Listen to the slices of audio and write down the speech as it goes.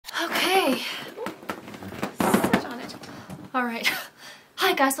Sit on it. Alright.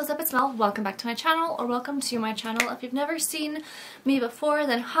 Hi guys, what's up? It's Mel. Welcome back to my channel, or welcome to my channel. If you've never seen me before,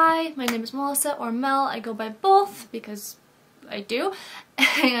 then hi, my name is Melissa, or Mel. I go by both because I do.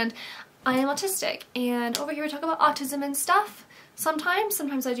 And I am autistic. And over here we talk about autism and stuff.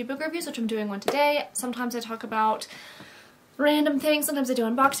 Sometimes I do book reviews, which I'm doing one today. Sometimes I talk about random things. Sometimes I do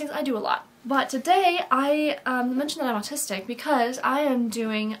unboxings. I do a lot. But today I mentioned that I'm autistic because I am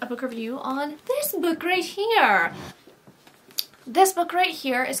doing a book review on this book right here. This book right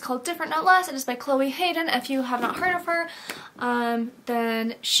here is called Different Not Less. It is by Chloe Hayden. If you have not heard of her,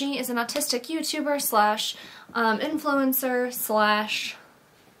 then she is an autistic YouTuber slash influencer slash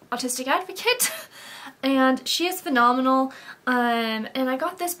autistic advocate. And she is phenomenal. And I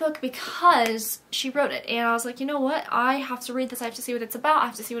got this book because she wrote it. And I was like, you know what? I have to read this. I have to see what it's about. I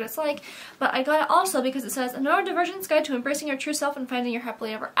have to see what it's like. But I got it also because it says, A Neurodivergence Guide to Embracing Your True Self and Finding Your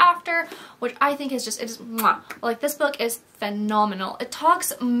Happily Ever After, which I think is just, it is mwah. Like, this book is phenomenal. It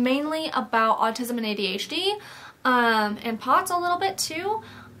talks mainly about autism and ADHD, and POTS a little bit too,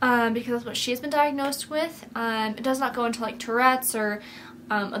 because that's what she's been diagnosed with. It does not go into like Tourette's or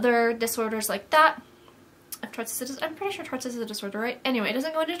other disorders like that. I'm pretty sure Tourette's is a disorder, right? Anyway, it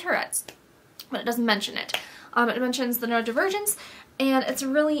doesn't go into Tourette's, but it doesn't mention it. It mentions the neurodivergence, and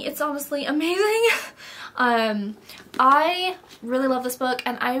it's honestly amazing. I really love this book,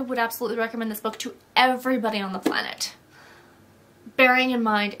 and I would absolutely recommend this book to everybody on the planet. Bearing in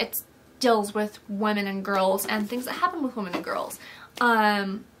mind, it deals with women and girls, and things that happen with women and girls.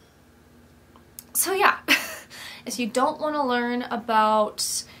 So yeah, if you don't want to learn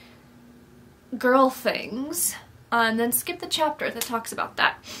about girl things, then skip the chapter that talks about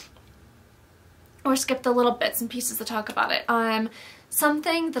that, or skip the little bits and pieces that talk about it.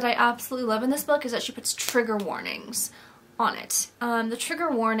 Something that I absolutely love in this book is that she puts trigger warnings on it. The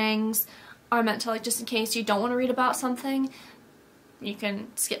trigger warnings are meant to, like, just in case you don't want to read about something, you can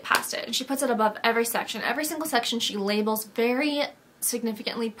skip past it. And she puts it above every section. Every single section she labels very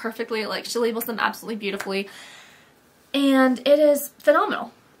significantly, perfectly, like she labels them absolutely beautifully, and it is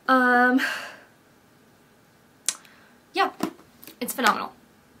phenomenal. Yeah, it's phenomenal.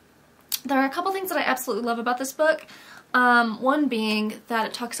 There are a couple things that I absolutely love about this book. One being that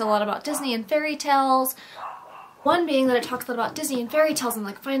it talks a lot about Disney and fairy tales. And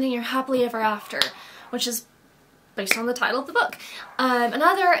like finding your happily ever after, which is based on the title of the book.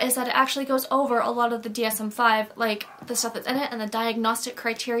 Another is that it actually goes over a lot of the DSM-5, like the stuff that's in it, and the diagnostic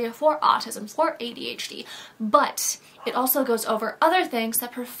criteria for autism, for ADHD. But it also goes over other things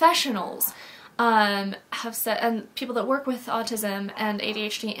that professionals have said, and people that work with autism and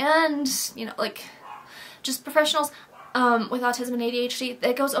ADHD, and, you know, like, just professionals with autism and ADHD.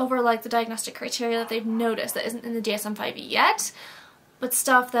 It goes over, like, the diagnostic criteria that they've noticed that isn't in the DSM-5 yet, but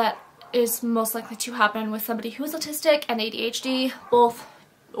stuff that is most likely to happen with somebody who's autistic and ADHD, both,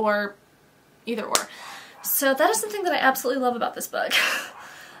 or either or. So that is something that I absolutely love about this book.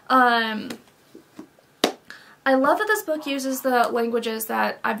 I love that this book uses the languages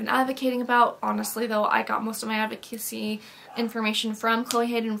that I've been advocating about. Honestly, though, I got most of my advocacy information from Chloe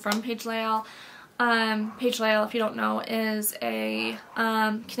Hayden, from Paige Layall. Paige Layall, if you don't know, is a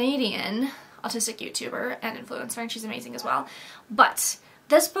Canadian autistic YouTuber and influencer, and she's amazing as well. But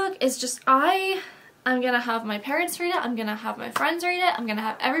this book is just, I'm gonna have my parents read it, I'm gonna have my friends read it, I'm gonna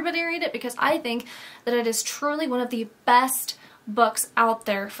have everybody read it, because I think that it is truly one of the best books out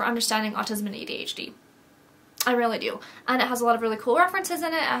there for understanding autism and ADHD. I really do. And it has a lot of really cool references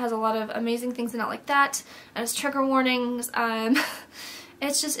in it. It has a lot of amazing things in it like that. It has trigger warnings.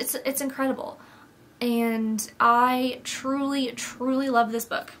 It's just, it's incredible. And I truly, truly love this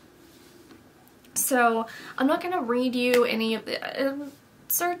book. So I'm not going to read you any of the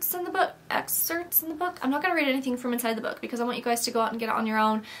excerpts in the book. I'm not going to read anything from inside the book because I want you guys to go out and get it on your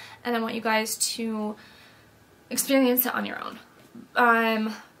own. And I want you guys to experience it on your own.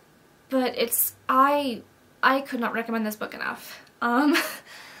 But it's, I could not recommend this book enough.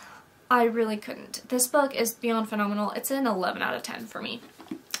 I really couldn't. This book is beyond phenomenal. It's an 11 out of 10 for me.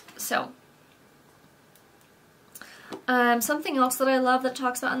 So, something else that I love that it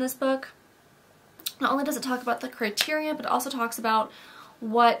talks about in this book, not only does it talk about the criteria, but it also talks about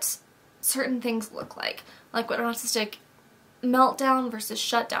what certain things look like what an autistic meltdown versus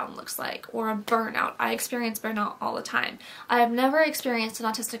shutdown looks like, or a burnout. I experience burnout all the time. I have never experienced an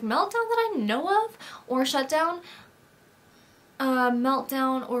autistic meltdown that I know of, or shutdown,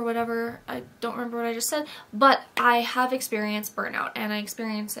 meltdown, or whatever. I don't remember what I just said, but I have experienced burnout, and I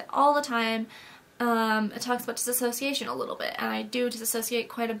experience it all the time. It talks about disassociation a little bit, and I do disassociate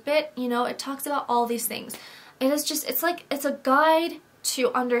quite a bit. You know, it talks about all these things. It is just, it's like, it's a guide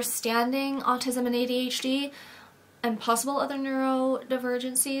to understanding autism and ADHD and possible other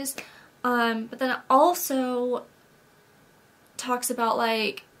neurodivergencies. But then it also talks about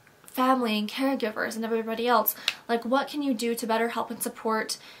like family and caregivers and everybody else. Like, what can you do to better help and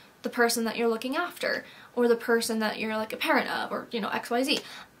support the person that you're looking after, or the person that you're like a parent of, or, you know, XYZ.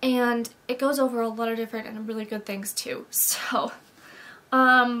 And it goes over a lot of different and really good things too. So,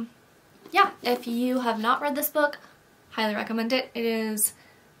 yeah, if you have not read this book, highly recommend it. It is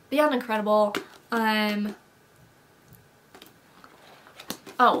beyond incredible.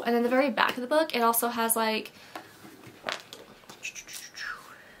 Oh, and in the very back of the book, it also has like,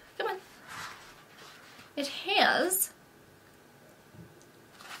 come on, it has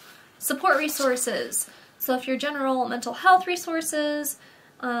support resources. So if you're general mental health resources,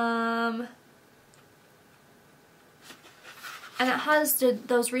 and it has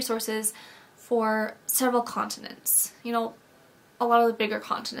those resources for several continents, you know, a lot of the bigger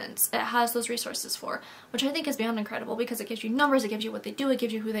continents it has those resources for, which I think is beyond incredible, because it gives you numbers, it gives you what they do, it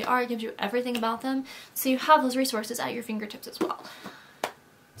gives you who they are, it gives you everything about them, so you have those resources at your fingertips as well.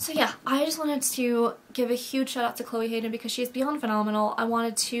 So yeah, I just wanted to give a huge shout out to Chloe Hayden because she's beyond phenomenal. I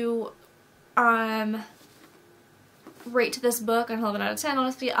wanted to rate this book an 11 out of 10.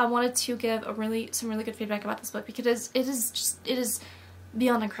 Honestly, I wanted to give some really good feedback about this book because it is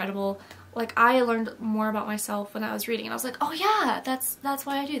beyond incredible. Like, I learned more about myself when I was reading, and I was like, oh yeah, that's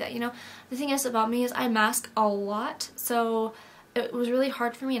why I do that, you know? The thing is about me is I mask a lot, so it was really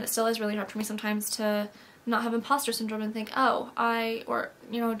hard for me, and it still is really hard for me sometimes to not have imposter syndrome and think, oh, or,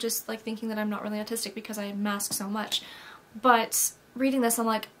 you know, just like thinking that I'm not really autistic because I mask so much. But reading this, I'm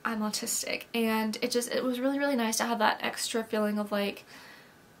like, I'm autistic, and it was really, really nice to have that extra feeling of like,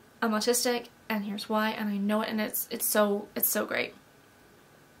 I'm autistic, and here's why, and I know it, and it's so great.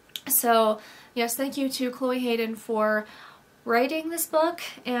 So yes, thank you to Chloe Hayden for writing this book,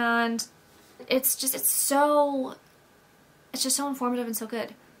 and it's just so informative and so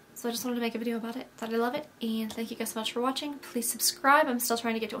good. So I just wanted to make a video about it. Thought I love it, and thank you guys so much for watching. Please subscribe. I'm still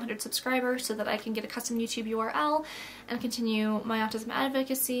trying to get to 100 subscribers so that I can get a custom YouTube URL and continue my autism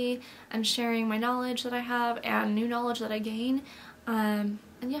advocacy and sharing my knowledge that I have and new knowledge that I gain. And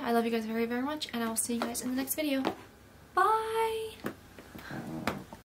yeah, I love you guys very, very much, and I will see you guys in the next video.